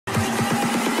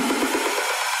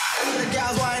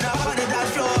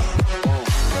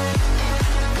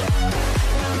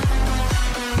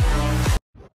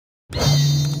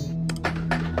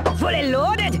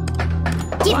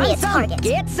me a target.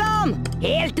 Get some!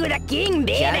 Hail to the king,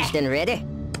 baby! Charged and ready.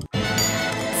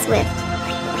 Swift.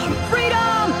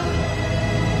 Freedom!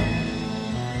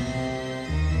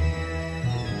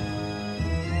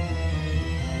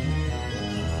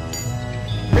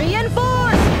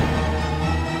 Reinforce!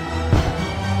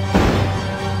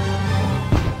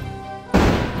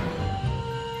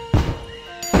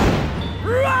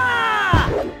 Rah!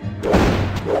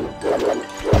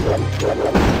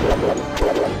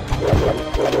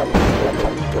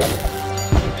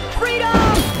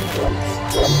 Freedom!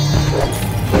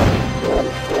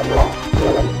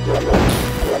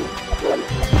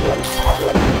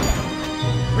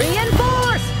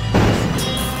 Reinforce!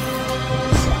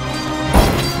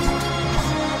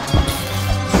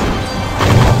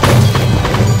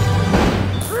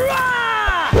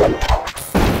 Rah!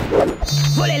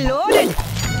 Fully loaded!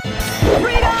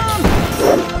 Freedom!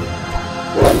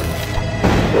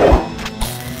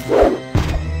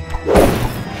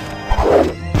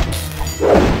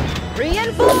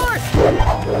 Reinforce!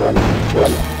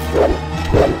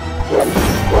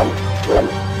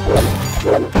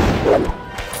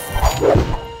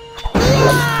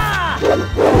 Rah!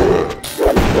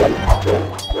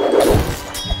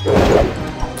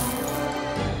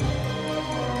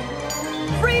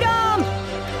 Freedom!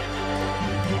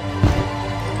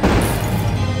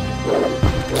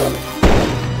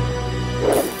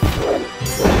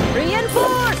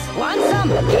 Reinforce! Want some?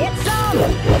 Get some!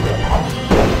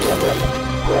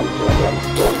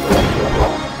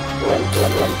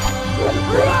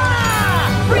 Rah!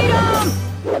 Freedom!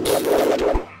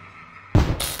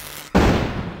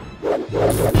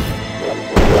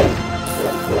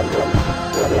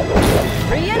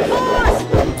 Reinforce!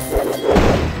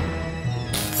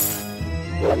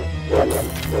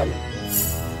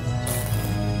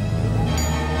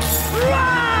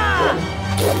 Rah!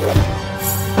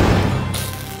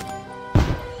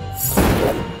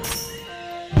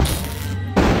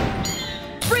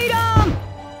 Freedom!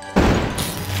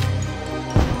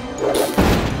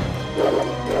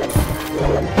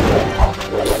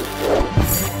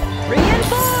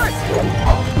 Reinforce!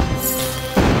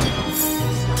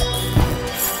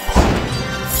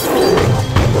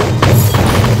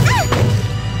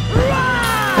 Rah!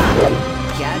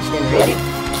 Charged and ready.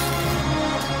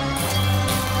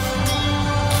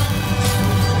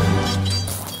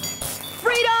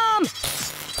 Freedom!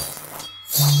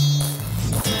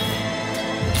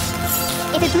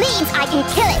 If it bleeds, I can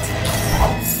kill it.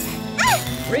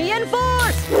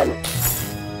 Reinforce!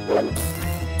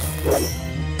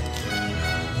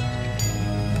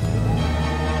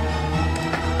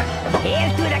 Hail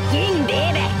to the king,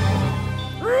 baby!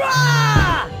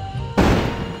 Rah!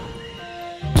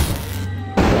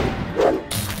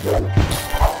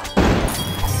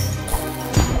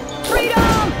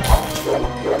 Freedom!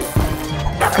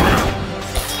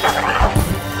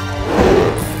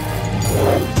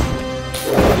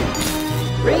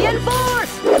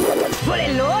 Reinforce! Fully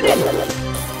loaded!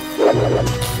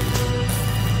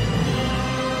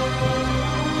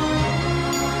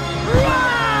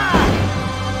 Rah!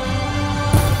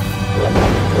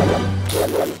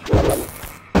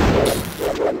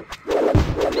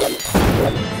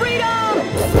 Freedom!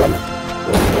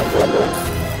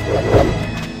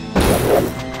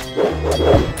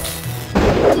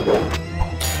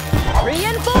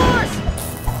 Reinforce!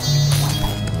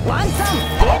 Want some?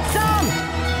 Get some!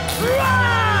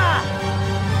 Rah!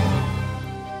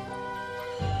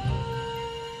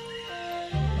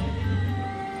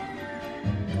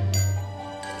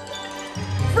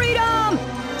 Freedom!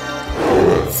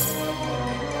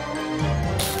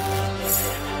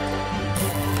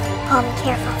 I'll be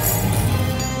careful.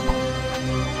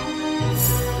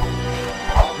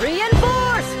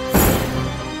 Reinforce!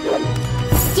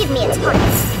 Give me a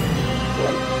target.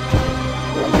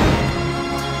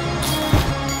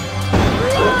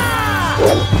 Rah!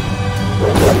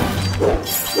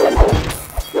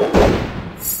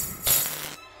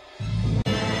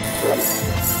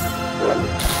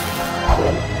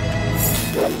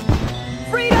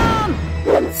 Freedom!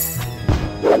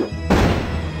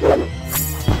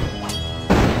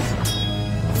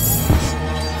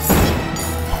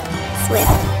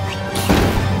 Swift.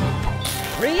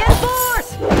 Reinforce!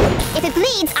 If it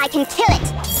bleeds, I can kill it.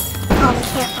 I'll be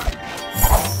careful.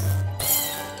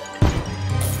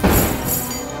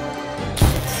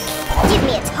 Give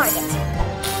me a target.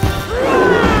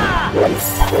 Rah!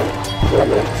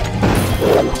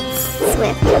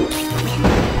 Swift.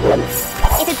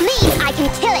 If it bleeds, I can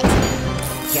kill it.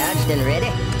 Charged and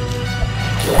ready.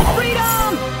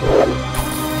 Freedom!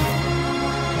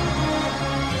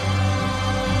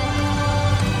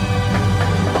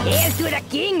 Hail to the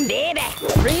king, baby!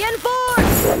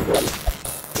 Reinforce!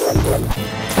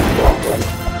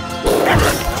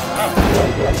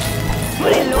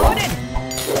 Fully loaded!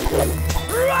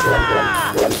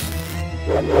 Rah!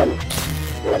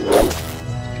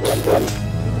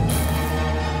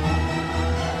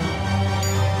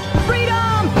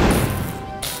 Freedom!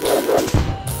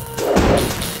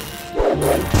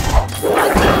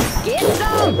 Get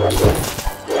some!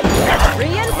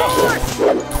 Reinforce!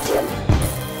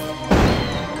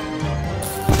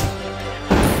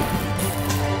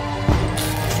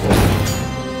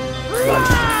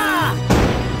 Rah!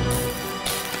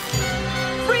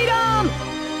 Freedom!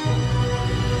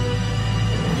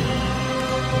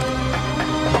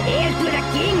 Hail to the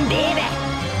king, baby!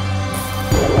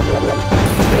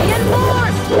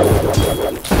 Reinforce!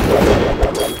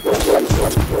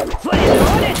 Fully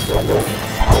loaded!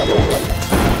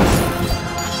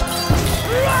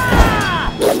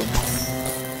 Rah!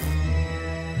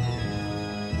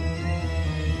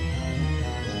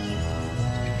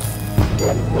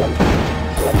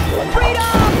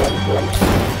 Freedom!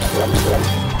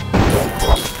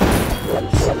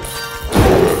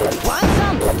 Want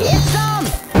some? Get some!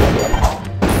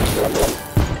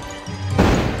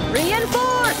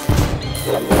 Reinforce!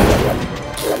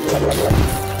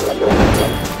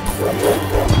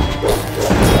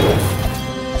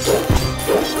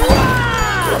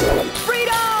 Rah!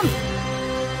 Freedom!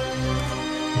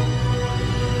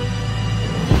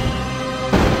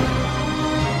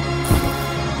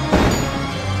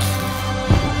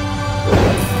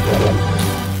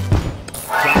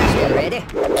 Charged and ready?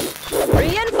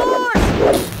 Reinforce!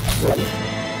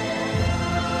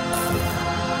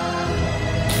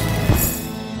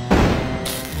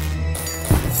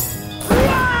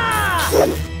 Rah!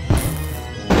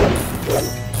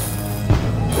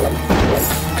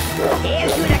 Hail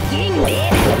to the king,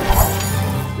 baby!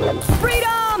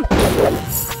 Freedom!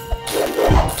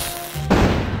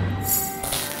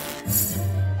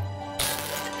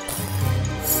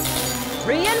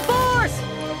 Reinforce!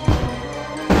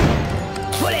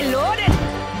 Fully loaded!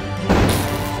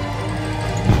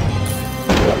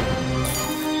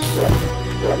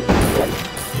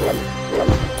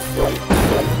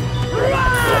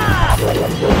 Rah!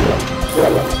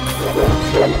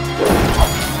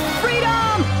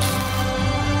 Freedom!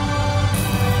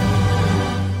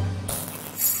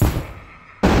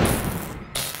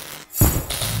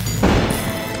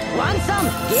 Want some?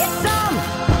 Get some!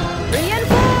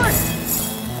 Reinforce!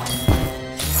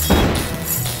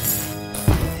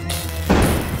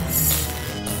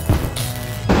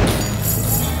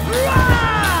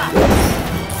 Rah!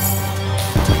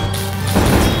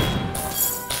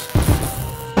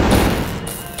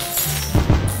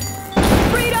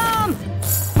 Freedom!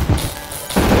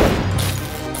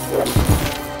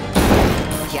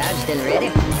 Charged and ready?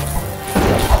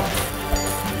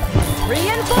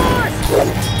 Reinforce!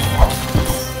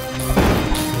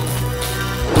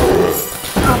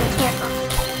 Oh, be careful.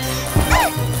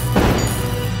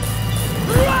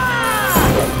 Rah!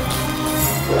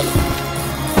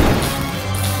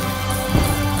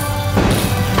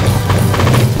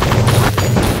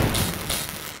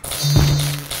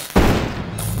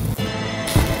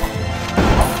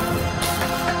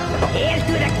 Hail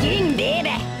to the king,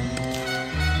 baby!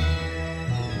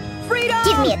 Freedom!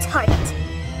 Give me a target.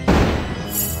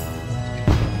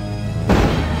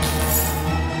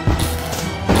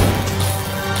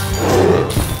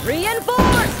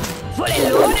 Reinforce! Fully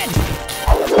loaded!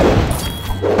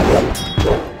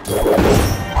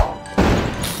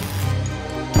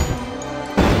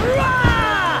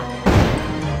 Rah!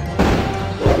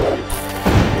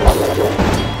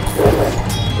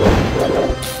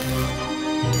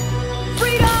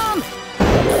 Freedom!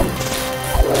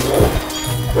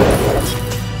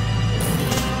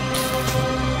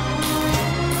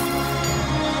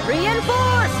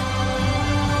 Reinforce!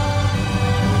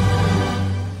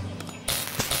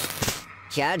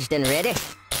 Charged and ready?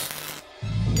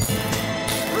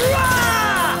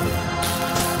 Rah!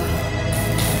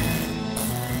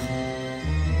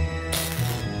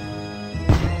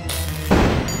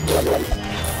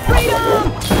 Freedom!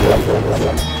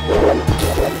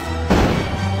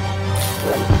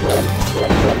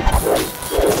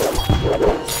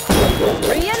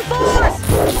 Reinforce!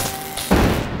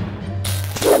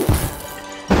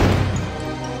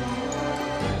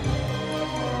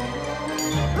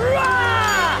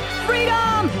 Rah!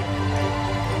 Freedom!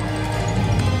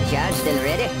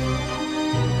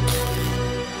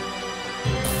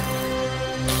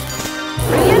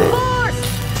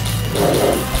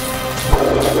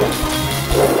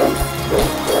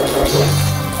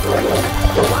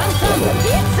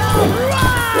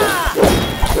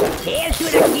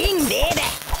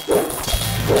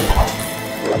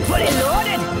 Fully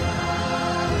loaded!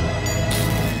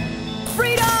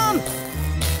 Freedom!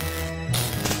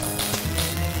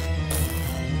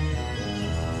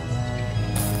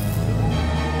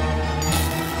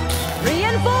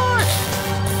 Reinforce!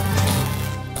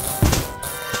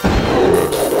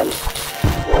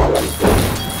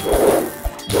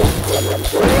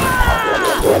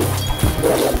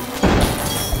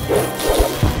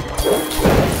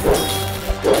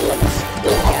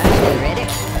 Charged and ready.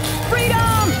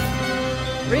 Freedom!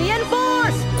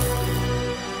 Reinforce!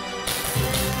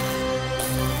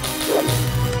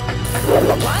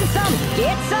 Want some?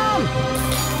 Get some!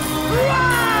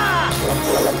 Rah!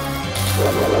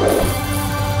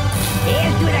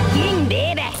 Hail to the king,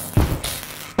 baby!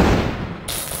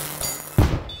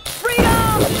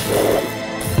 Freedom!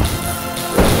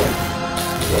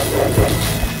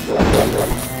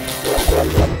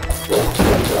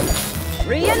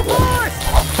 Reinforce!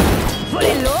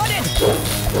 Fully loaded!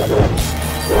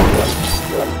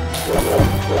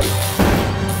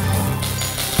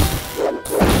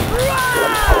 Rah!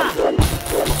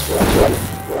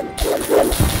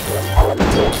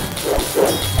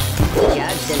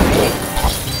 Charged and ready.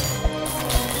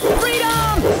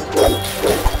 Freedom!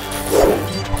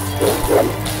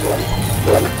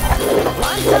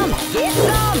 Want some? Get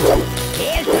some!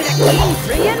 Hail to the king!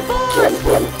 Reinforce!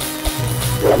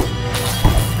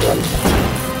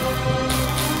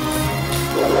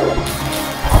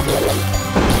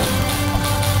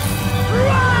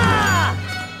 Rah!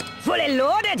 Fully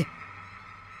loaded!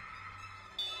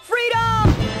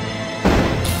 Freedom!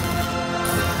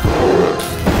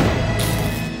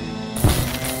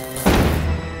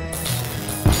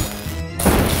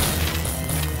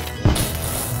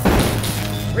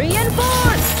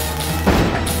 Reinforce!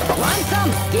 Want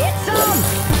some? Get some!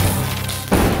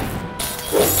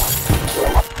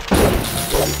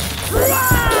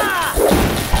 Rah!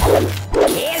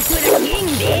 Hail to the king,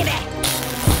 baby!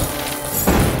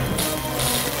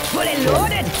 Fully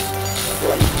loaded!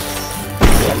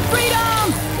 Freedom!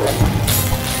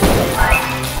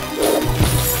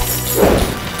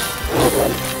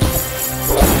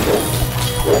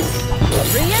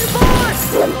 Reinforce!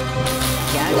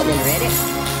 Charged and ready.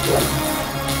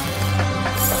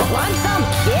 Want some?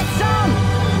 Get some!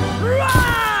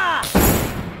 Rah!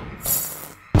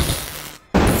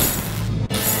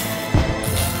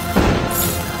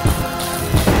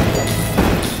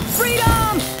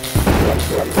 Freedom!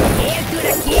 Hail to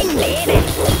the king, baby!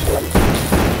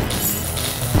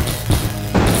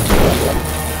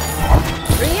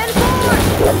 Reinforce!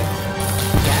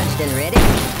 Charged and ready.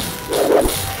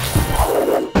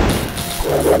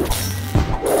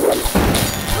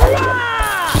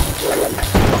 Rah!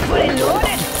 Fully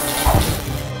loaded!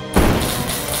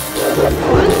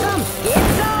 Want some? Get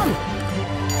some!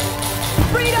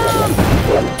 Freedom!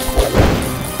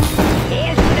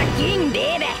 Hail to the king,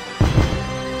 baby!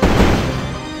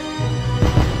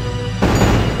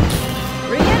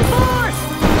 Reinforce!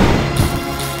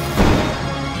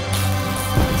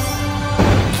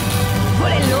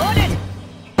 Fully loaded!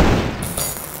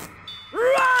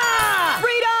 Rah!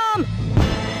 Freedom!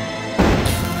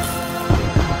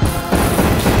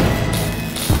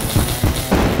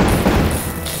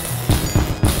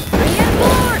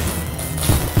 Reinforce!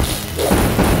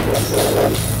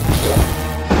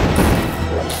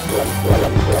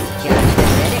 Charged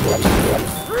and ready.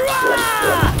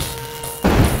 Rah!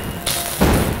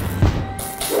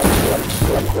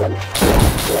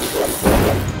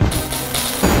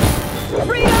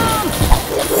 Freedom!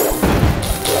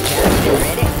 Charged and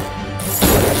ready.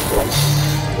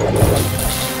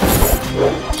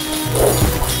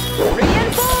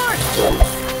 Reinforce!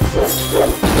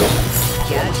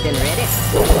 Charged and ready.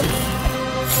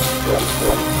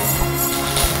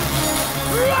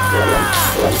 Rah!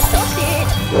 Took it!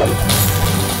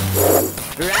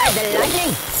 Ride the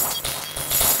lightning!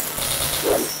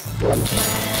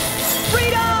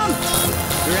 Freedom!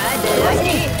 Ride the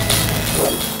lightning!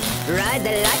 Ride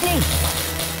the lightning!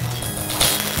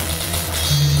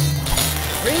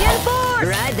 Reinforce!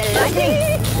 Ride the lightning!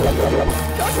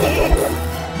 Toasty!